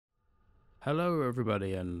Hello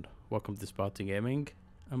everybody and welcome to Spartan Gaming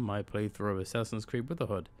and my playthrough of Assassin's Creed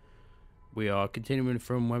Brotherhood. We are continuing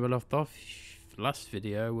from where we left off last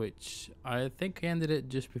video, which I think I ended it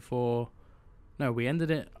just before... No, we ended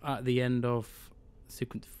it at the end of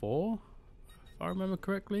sequence 4, if I remember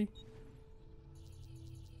correctly.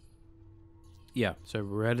 Yeah, so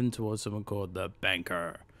we're heading towards someone called the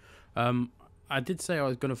Banker. I did say I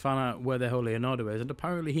was going to find out where the hell Leonardo is, and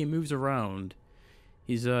apparently he moves around.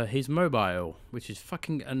 He's mobile, which is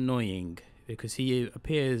fucking annoying because he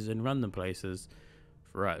appears in random places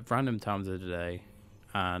for random times of the day.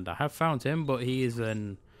 And I have found him, but he is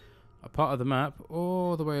in a part of the map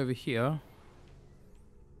all the way over here,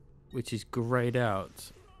 which is grayed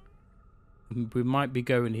out. We might be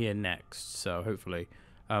going here next, so hopefully.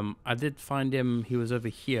 I did find him. He was over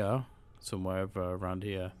here, somewhere over around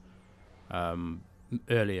here,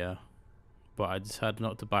 earlier. But I decided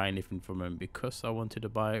not to buy anything from him because I wanted to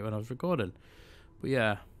buy it when I was recording. But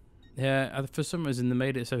yeah, for some reason they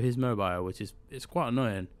made it so he's mobile, which is it's quite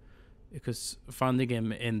annoying because finding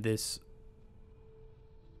him in this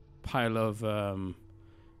pile of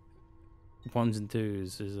ones and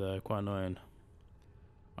twos is quite annoying.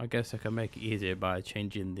 I guess I can make it easier by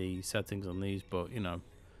changing the settings on these, but you know,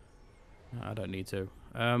 I don't need to.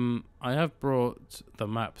 I have brought the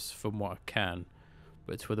maps from what I can.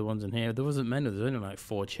 But for the ones in here, there wasn't many. There's only like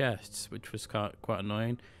 4 chests, which was quite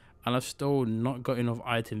annoying. And I've still not got enough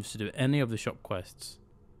items to do any of the shop quests.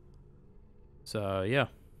 So yeah,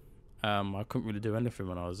 I couldn't really do anything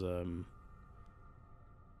when I was when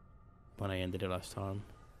I ended it last time,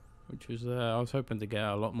 which was I was hoping to get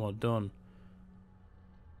a lot more done.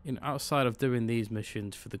 You know, outside of doing these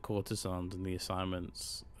missions for the courtesans and the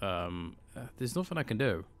assignments, there's nothing I can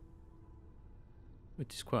do,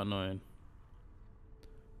 which is quite annoying.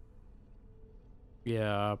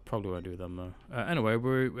 Yeah, I probably won't do them though. Anyway,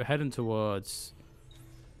 we're heading towards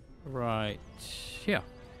right here.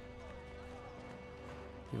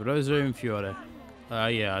 Brotherhood Fiore.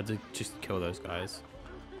 Yeah, I did just kill those guys.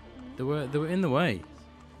 They were in the way,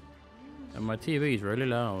 and my TV is really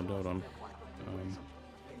loud. Hold on.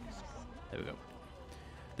 There we go.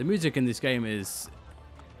 The music in this game is.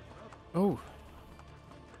 Oh,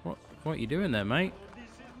 what are you doing there, mate?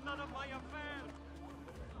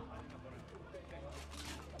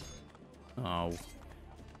 Oh.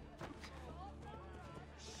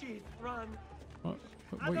 Shit, run. What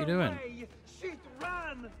are you doing? Shit,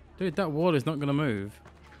 run. Dude, that wall is not going to move.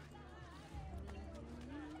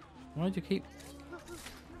 Why'd you keep...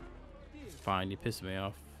 Fine, you pissed me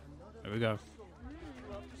off. There we go.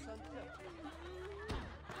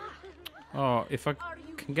 Oh, if I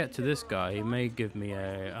can get to this guy, he may give me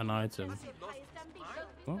an item.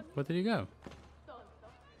 What? Where did he go?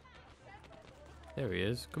 There he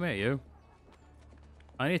is. Come here, you.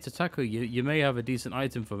 I need to tackle you. You may have a decent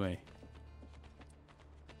item for me.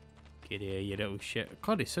 Get here, you little shit.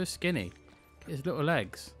 God, he's so skinny. Get his little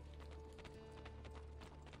legs.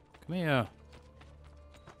 Come here.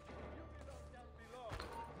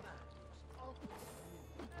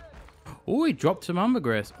 Oh, he dropped some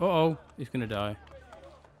ambergris. Uh-oh, he's gonna die.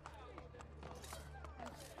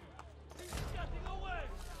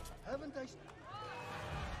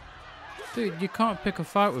 Dude, you can't pick a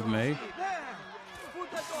fight with me.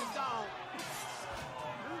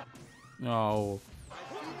 Oh.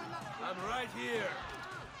 I'm right here.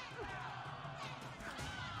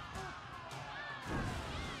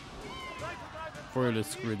 Broiler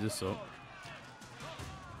screwed this up.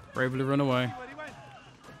 Bravely run away.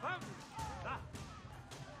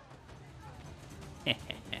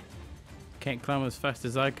 Can't climb as fast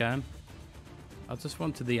as I can. I just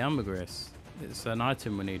wanted the ambergris. It's an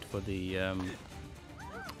item we need for the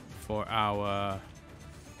for our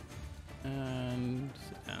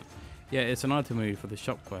yeah, it's an item we need for the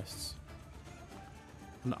shop quests.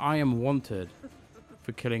 And I am wanted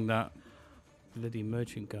for killing that bloody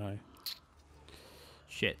merchant guy.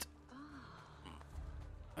 Shit.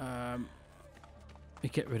 Let me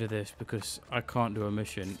get rid of this because I can't do a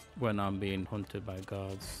mission when I'm being hunted by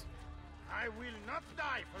guards. I will not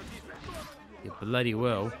die for this. You bloody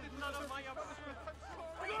will.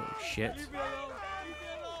 Oh shit.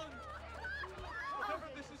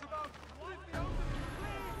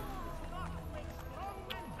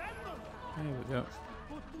 There we go.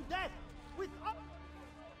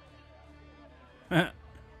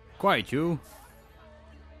 Quiet you.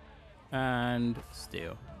 And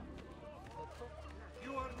steal.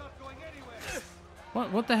 You are not going anywhere.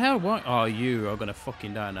 What the hell? What? Oh, you are gonna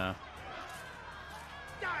fucking die now.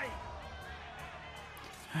 Die.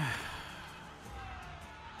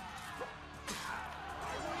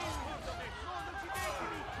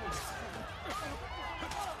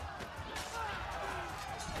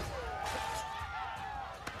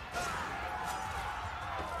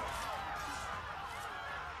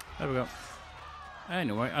 There we go.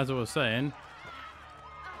 Anyway, as I was saying.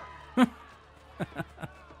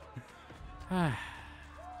 That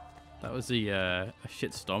was a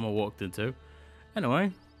shitstorm I walked into.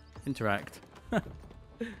 Anyway, interact. Oh.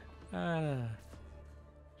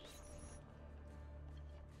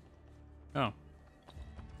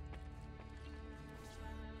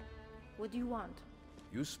 What do you want?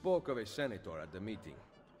 You spoke of a senator at the meeting.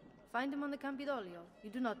 Find him on the Campidoglio.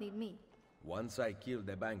 You do not need me. Once I kill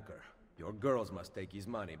the banker, your girls must take his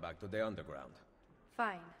money back to the underground.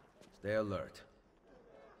 Fine. Stay alert.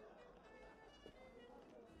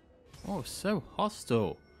 Oh, so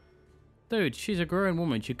hostile. Dude, she's a grown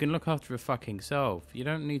woman. She can look after her fucking self. You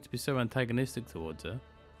don't need to be so antagonistic towards her.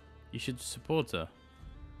 You should support her.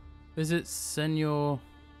 Visit Senator...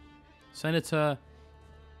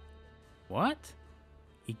 What?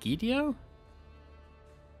 Egidio?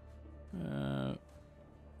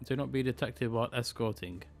 Do not be detected while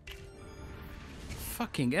escorting.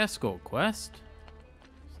 Fucking escort quest?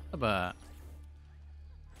 What's that about?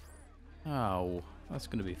 Oh, that's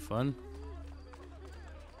gonna be fun.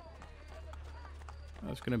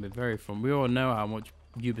 That's gonna be very fun. We all know how much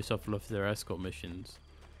Ubisoft loves their escort missions.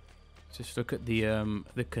 Just look at the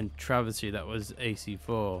controversy that was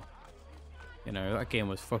AC4. You know, that game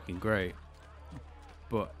was fucking great,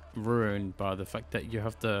 but ruined by the fact that you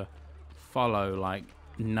have to follow like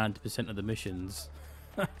 90% of the missions.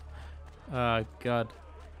 Oh god.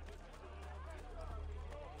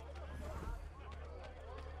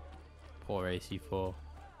 Poor AC4.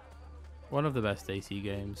 One of the best AC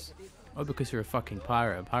games. Oh, because you're a fucking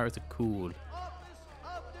pirate. And pirates are cool. Office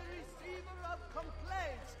of the Receiver of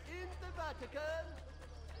Complaints in the Vatican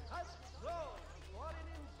has closed for an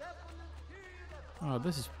indefinite period of Oh,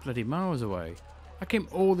 this is bloody miles away. I came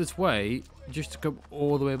all this way just to go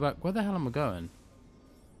all the way back. Where the hell am I going?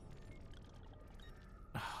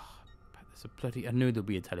 Oh, there's a bloody... I knew there'd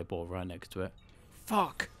be a teleport right next to it.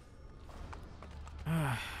 Fuck!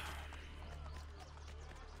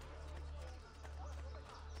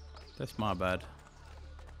 That's my bad.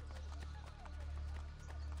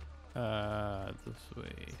 This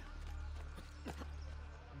way.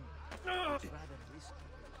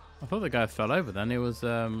 I thought the guy fell over then. He was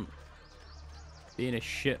being a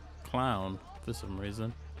shit clown for some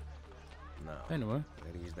reason. No. Anyway,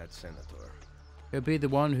 Where is that senator? he'll be the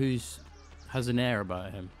one who's has an air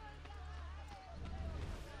about him.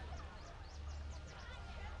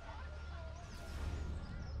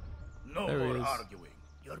 No There he more is. arguing.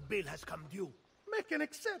 Your bill has come due. Make an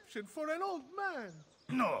exception for an old man.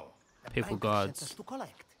 No, People banker sent guards. us to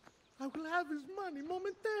collect. I will have his money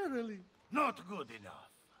momentarily. not good enough.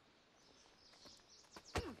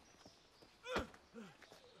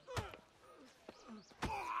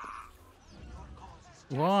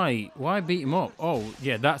 Why? Why beat him up? Oh,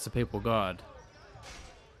 yeah, that's a people guard.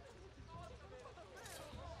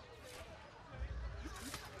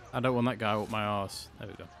 I don't want that guy up my arse. There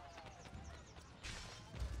we go.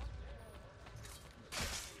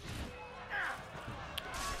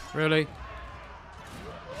 Really?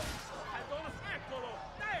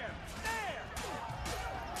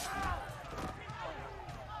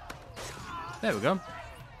 There we go.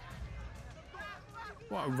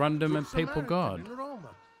 What a random and Looks people American guard. in Roma.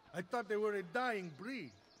 I thought they were a dying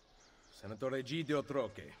breed. Senator Egidio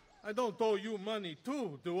Troche. I don't owe you money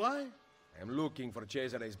too, do I? I'm looking for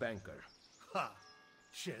Cesare's banker. Ha!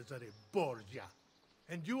 Cesare Borgia.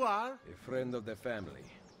 And you are? A friend of the family.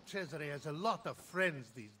 Cesare has a lot of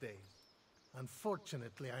friends these days.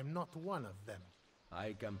 Unfortunately, I'm not one of them.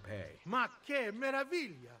 I can pay. Ma che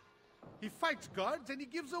meraviglia! He fights guards and he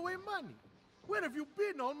gives away money. Where have you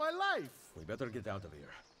been all my life? We better get out of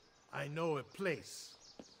here. I know a place.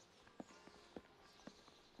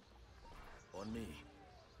 On me.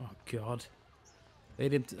 Oh God. They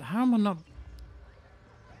didn't. How am I not?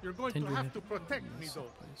 You're going to Tender have head. to protect me,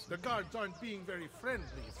 though. The guards aren't being very friendly,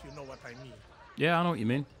 if you know what I mean. Yeah, I know what you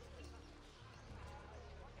mean.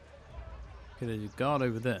 Okay, there's a guard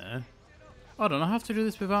over there. Hold on, I have to do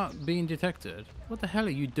this without being detected. What the hell are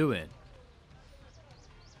you doing?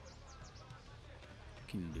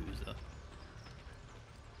 Fucking loser.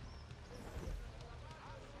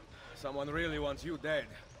 Someone really wants you dead.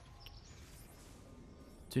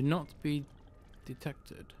 Do not be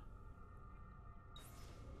detected.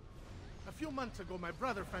 A few months ago, my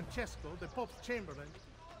brother Francesco, the Pope's Chamberlain...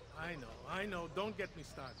 I know, don't get me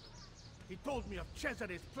started. He told me of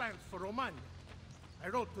Cesare's plans for Romagna. I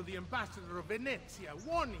wrote to the ambassador of Venezia,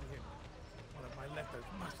 warning him. One of my letters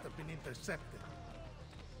must have been intercepted.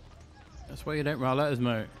 That's why you don't write letters,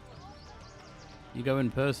 mate. You go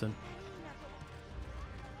in person.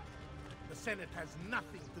 The Senate has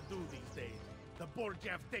nothing to do these days. The Borgia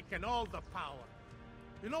have taken all the power.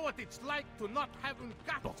 You know what it's like to not having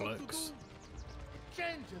got to do? Bollocks. It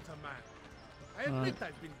changes a man. I admit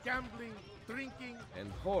I've been gambling, drinking.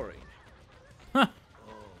 And whoring. Oh,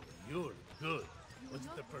 you're good. Was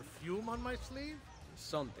it the perfume on my sleeve?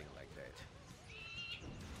 Something like that.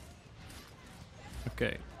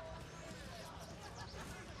 Okay.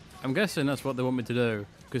 I'm guessing that's what they want me to do,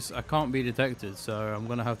 because I can't be detected, so I'm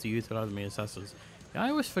going to have to utilize my assassins. Yeah, I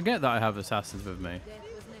always forget that I have assassins with me.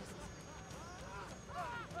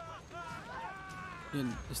 Yeah,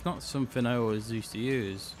 it's not something I always used to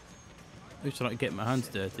use. I used to like get my hands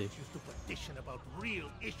dirty. Used to petition about real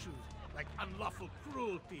issues like unlawful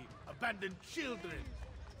cruelty, abandoned children.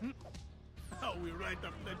 Now we write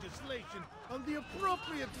up legislation on the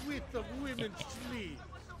appropriate width of women's sleeves.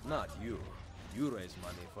 Not you. You raise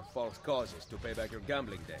money for false causes to pay back your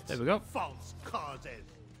gambling debts. There we go. False causes.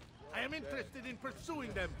 I am interested in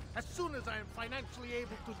pursuing them as soon as I am financially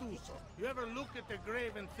able to do so. You ever look at the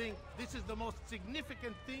grave and think, this is the most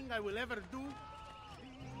significant thing I will ever do?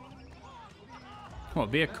 What,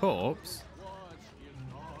 be a corpse?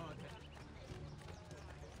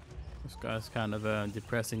 This guy's kind of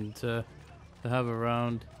depressing to have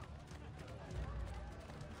around.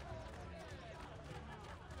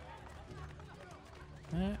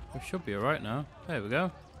 Yeah, we should be alright now. There we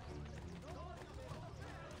go.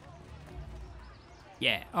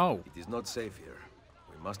 Yeah. Oh, It is not safe here.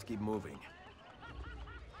 We must keep moving.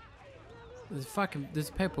 there's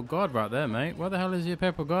a papal guard right there, mate. Why the hell is there a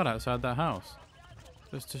papal guard outside that house?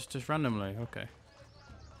 Just randomly. Okay.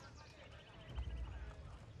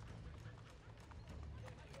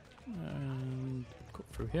 And cut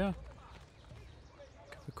through here.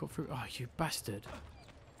 Can we cut through? Oh, you bastard!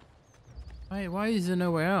 Hey, why is there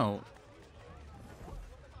no way out?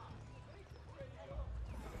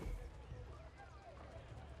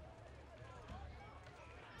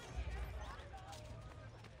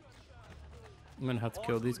 I'm gonna have to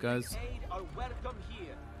kill these guys.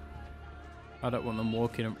 I don't want them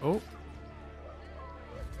walking. Oh.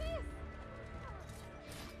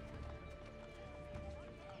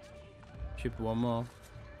 Should be one more.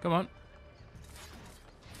 Come on.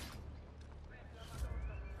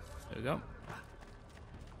 There we go.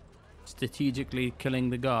 Strategically killing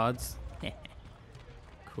the guards.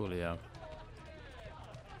 Coolio.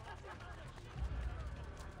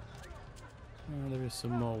 Oh, there is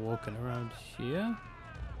some more walking around here.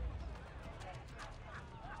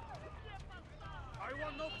 I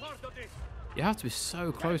want no part of this. You have to be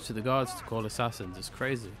so close to the guards to call assassins. It's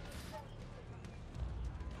crazy.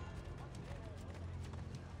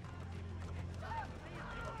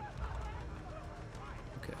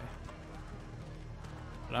 Okay.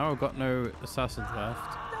 Now I've got no assassins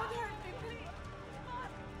left.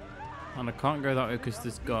 And I can't go that way because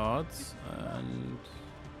there's guards. And...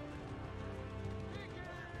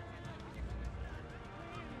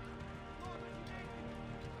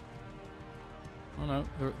 oh no,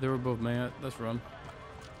 they're above me. Let's run.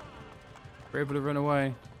 Bravely run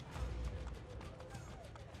away.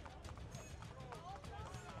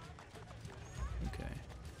 Okay.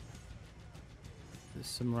 There's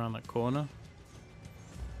some around that corner.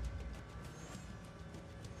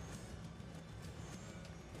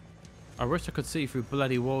 I wish I could see through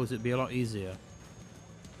bloody walls. It'd be a lot easier.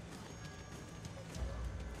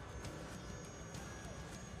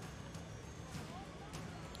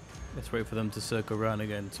 Let's wait for them to circle around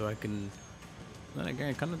again so I can... then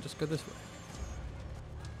again, kind of just go this way.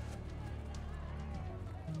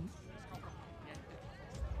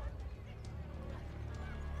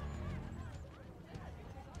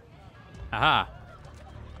 Aha!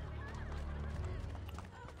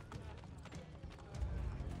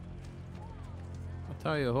 I'll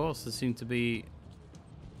tell you, horses seem to be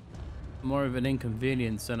more of an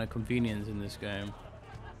inconvenience than a convenience in this game.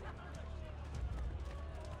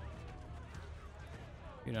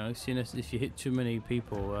 You know, seeing as if you hit too many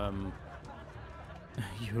people,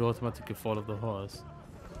 you would automatically fall off the horse.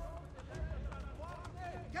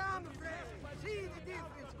 Come, friend. See the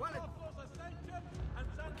difference. Quality.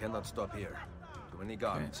 We cannot stop here. Too many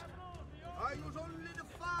guards. I use only the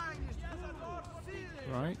finest wood,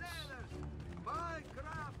 silk, Right. my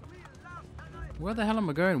craft will last a night. Where the hell am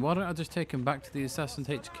I going? Why don't I just take him back to the Assassin's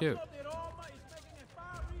HQ? Right.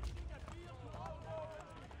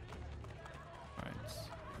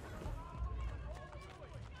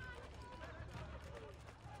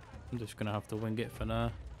 I'm just gonna have to wing it for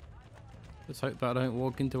now. Let's hope that I don't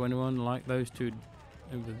walk into anyone like those two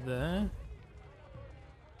over there.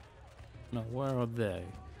 No, where are they?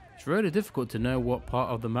 It's really difficult to know what part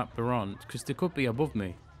of the map they're on, because they could be above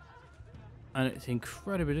me. and it's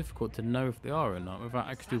incredibly difficult to know if they are or not without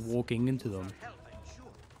actually walking into them.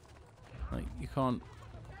 Like, you can't...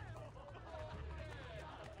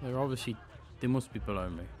 They're obviously... They must be below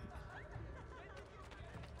me.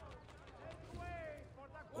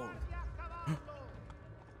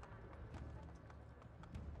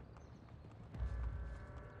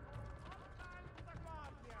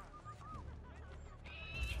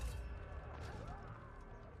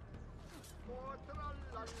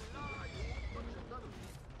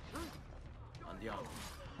 Andiamo.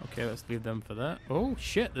 Okay, let's leave them for that. Oh,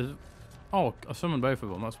 shit. There's... Oh, I summoned both of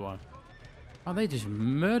them, that's why. Oh, they just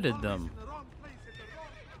murdered them.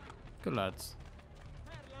 Good lads.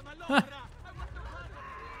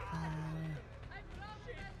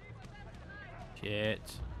 Shit.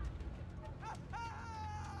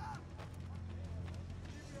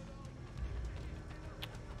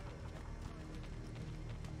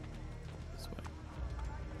 This way.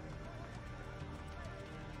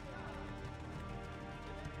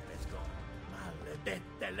 Let's go. Maledette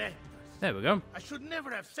letters. There we go. I should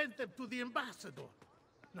never have sent them to the ambassador.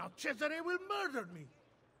 Now Cesare will murder me.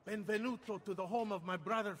 Benvenuto to the home of my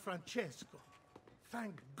brother Francesco.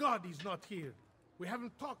 Thank God he's not here. We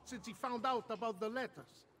haven't talked since he found out about the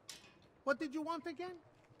letters. What did you want again?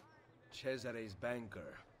 Cesare's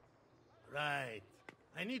banker. Right.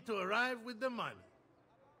 I need to arrive with the money.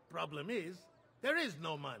 Problem is, there is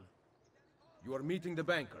no money. You are meeting the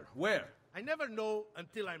banker. Where? I never know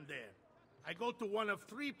until I'm there. I go to one of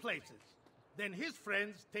 3 places. Then his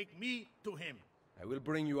friends take me to him. I will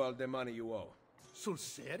bring you all the money you owe. Sul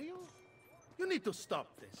serio? You need to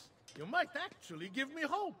stop this. You might actually give me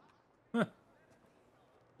hope.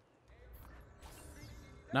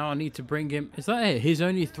 Now I need to bring him... Is that it? He's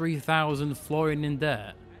only 3,000 flooring in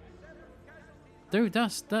debt. Dude,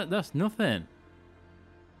 that's nothing.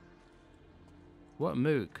 What a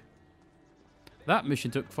mook. That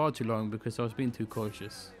mission took far too long because I was being too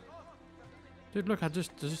cautious. Dude, look, I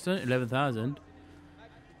just earned 11,000.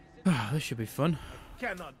 This should be fun.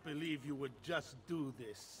 Cannot believe you would just do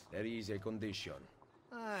this. There is a condition.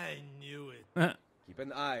 I knew it. Keep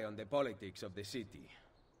an eye on the politics of the city.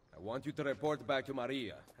 I want you to report back to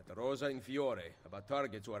Maria at Rosa in Fiore about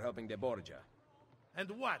targets who are helping the Borgia. And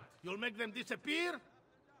what? You'll make them disappear?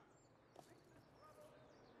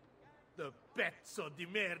 The pezzo di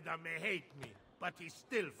merda may hate me, but he's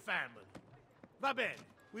still family. Va bene,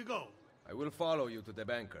 we go. I will follow you to the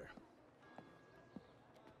banker.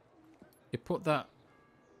 You put that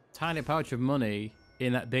tiny pouch of money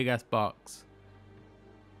in that big ass box.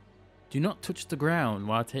 Do not touch the ground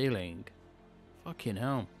while tailing. Fucking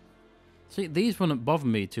hell. See, these wouldn't bother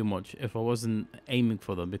me too much if I wasn't aiming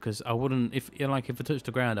for them, because I wouldn't, if I touched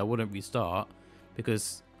the ground, I wouldn't restart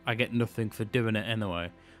because I get nothing for doing it anyway.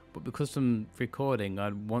 But because I'm recording,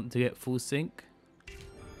 I'd want to get full sync,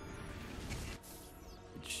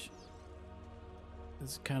 which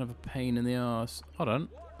is kind of a pain in the arse. Hold on,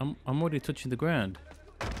 I'm already touching the ground.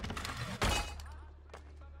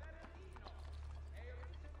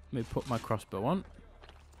 Let me put my crossbow on.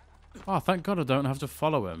 Oh, thank God I don't have to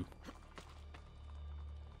follow him.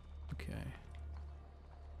 Okay.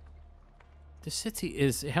 The city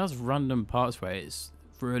it has random parts where it's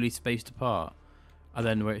really spaced apart, and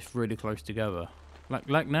then where it's really close together.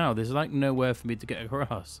 Like now, there's like nowhere for me to get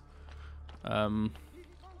across. I'm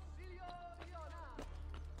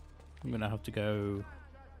gonna have to go.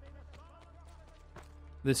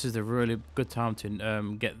 This is a really good time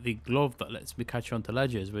to get the glove that lets me catch onto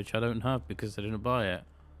ledges, which I don't have because I didn't buy it.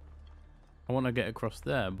 I want to get across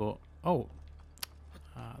there, but oh,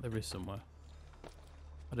 there is somewhere.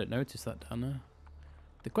 I didn't notice that down there.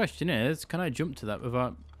 The question is, can I jump to that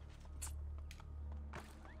without?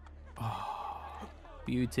 Oh,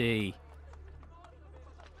 beauty!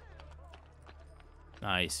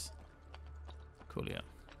 Nice. Cool, yeah.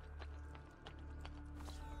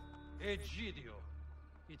 Egidio,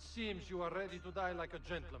 it seems you are ready to die like a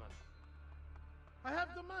gentleman. I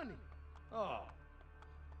have the money. Oh,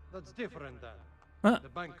 that's different then. Huh? The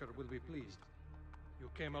banker will be pleased. You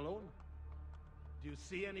came alone? Do you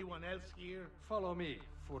see anyone else here? Follow me,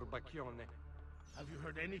 furbacchione. Have you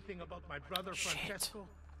heard anything about my brother Francesco?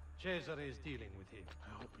 Cesare is dealing with him. I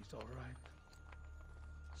hope he's all right.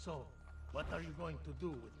 So, what are you going to do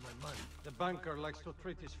with my money? The banker likes to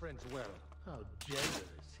treat his friends well. How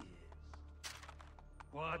generous he is.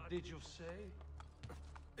 What did you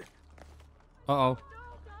say? Uh-oh.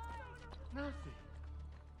 Nothing.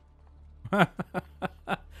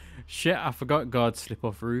 Shit, I forgot guards slip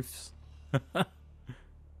off roofs.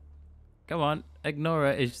 Come on, ignore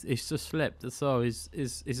it. It's just slipped. That's all. He's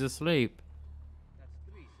asleep.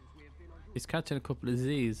 He's catching a couple of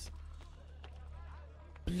Z's.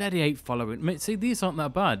 bloody hate following. Mate, see, these aren't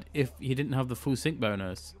that bad if you didn't have the full sync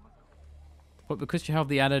bonus. But because you have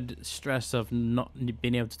the added stress of not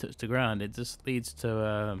being able to touch the ground, it just leads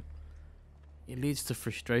to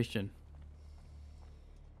frustration.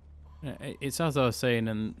 It's as I was saying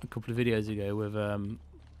in a couple of videos ago with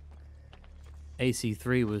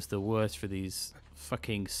AC3 was the worst for these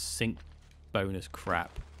fucking sync bonus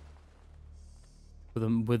crap.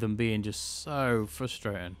 With them being just so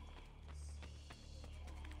frustrating.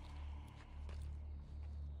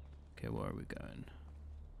 Okay, where are we going?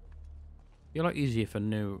 It'd be a lot easier if I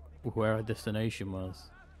knew where our destination was,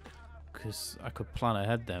 because I could plan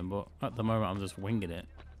ahead then, but at the moment I'm just winging it.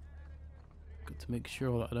 Got to make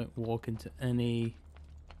sure that I don't walk into any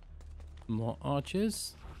more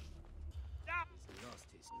archers.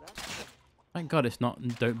 Thank God it's not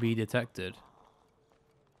don't be detected.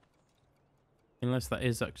 Unless that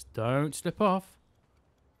is actually, don't slip off,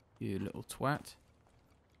 you little twat.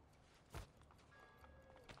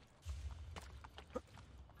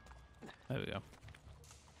 There we go.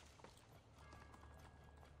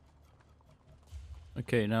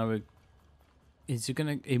 Okay, now we're... Is he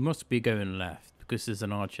gonna... He must be going left, because there's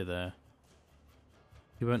an archer there.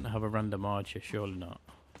 He won't have a random archer, surely not.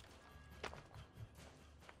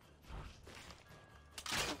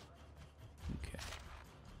 Okay.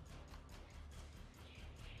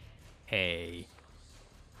 Hey.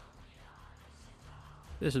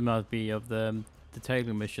 This reminds me of the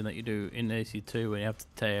tailing mission that you do in AC2 when you have to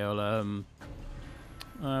tail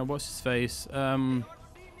what's his face? I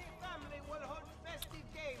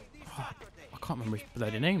can't remember his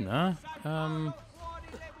bloody name now.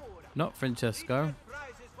 Not Francesco.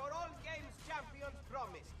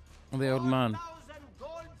 The old man.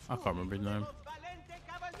 I can't remember his name.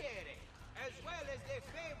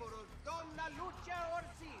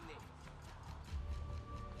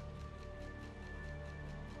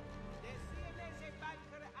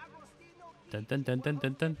 Dun dun dun dun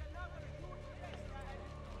dun dun.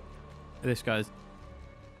 This guy's...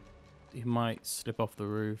 He might slip off the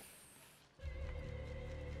roof.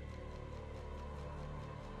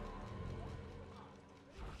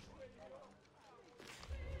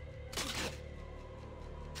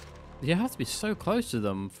 You have to be so close to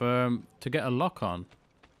them for to get a lock on.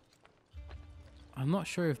 I'm not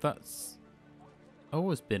sure if that's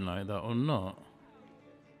always been like that or not.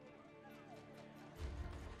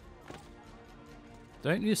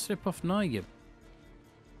 Don't you slip off now, you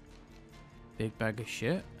big bag of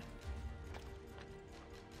shit.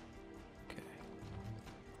 Okay.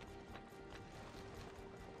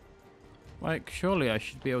 Like, surely I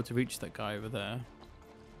should be able to reach that guy over there.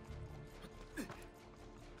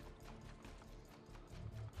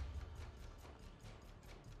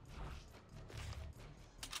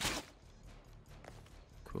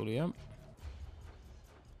 Coolio.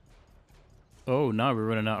 Oh, now we're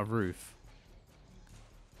running out of roof.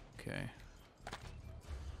 Okay.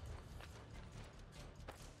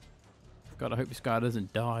 God, I hope this guy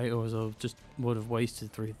doesn't die, or else I just would have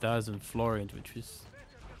wasted 3,000 florins, which was...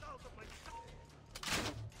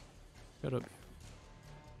 Shut up.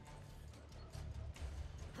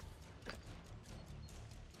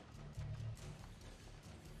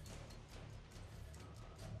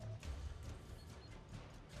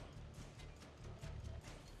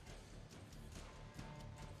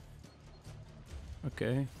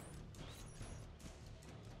 Okay.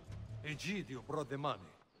 Egidio brought the money.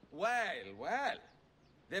 Well.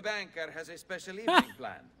 The banker has a special evening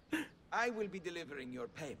plan. I will be delivering your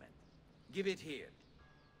payment. Give it here.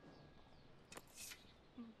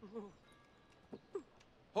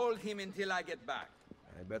 Hold him until I get back.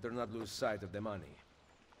 I better not lose sight of the money.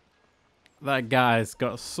 That guy's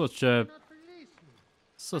got such a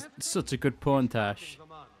good porntash.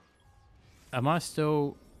 Am I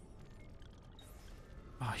still...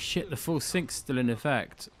 Oh shit, the full sync's still in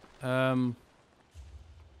effect. I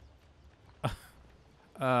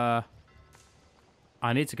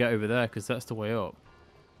need to get over there because that's the way up.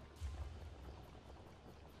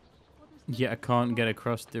 Yet I can't get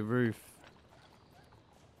across the roof.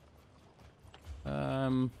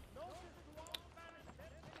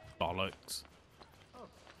 Bollocks.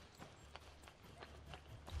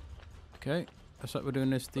 Okay, looks like we're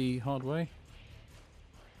doing this the hard way.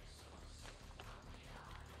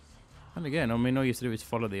 And again, I mean, all you have to do is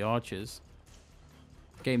follow the archers.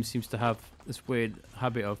 The game seems to have this weird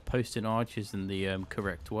habit of posting archers in the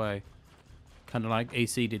correct way. Kind of like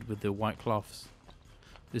AC did with the white cloths.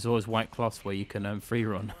 There's always white cloths where you can free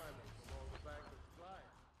run.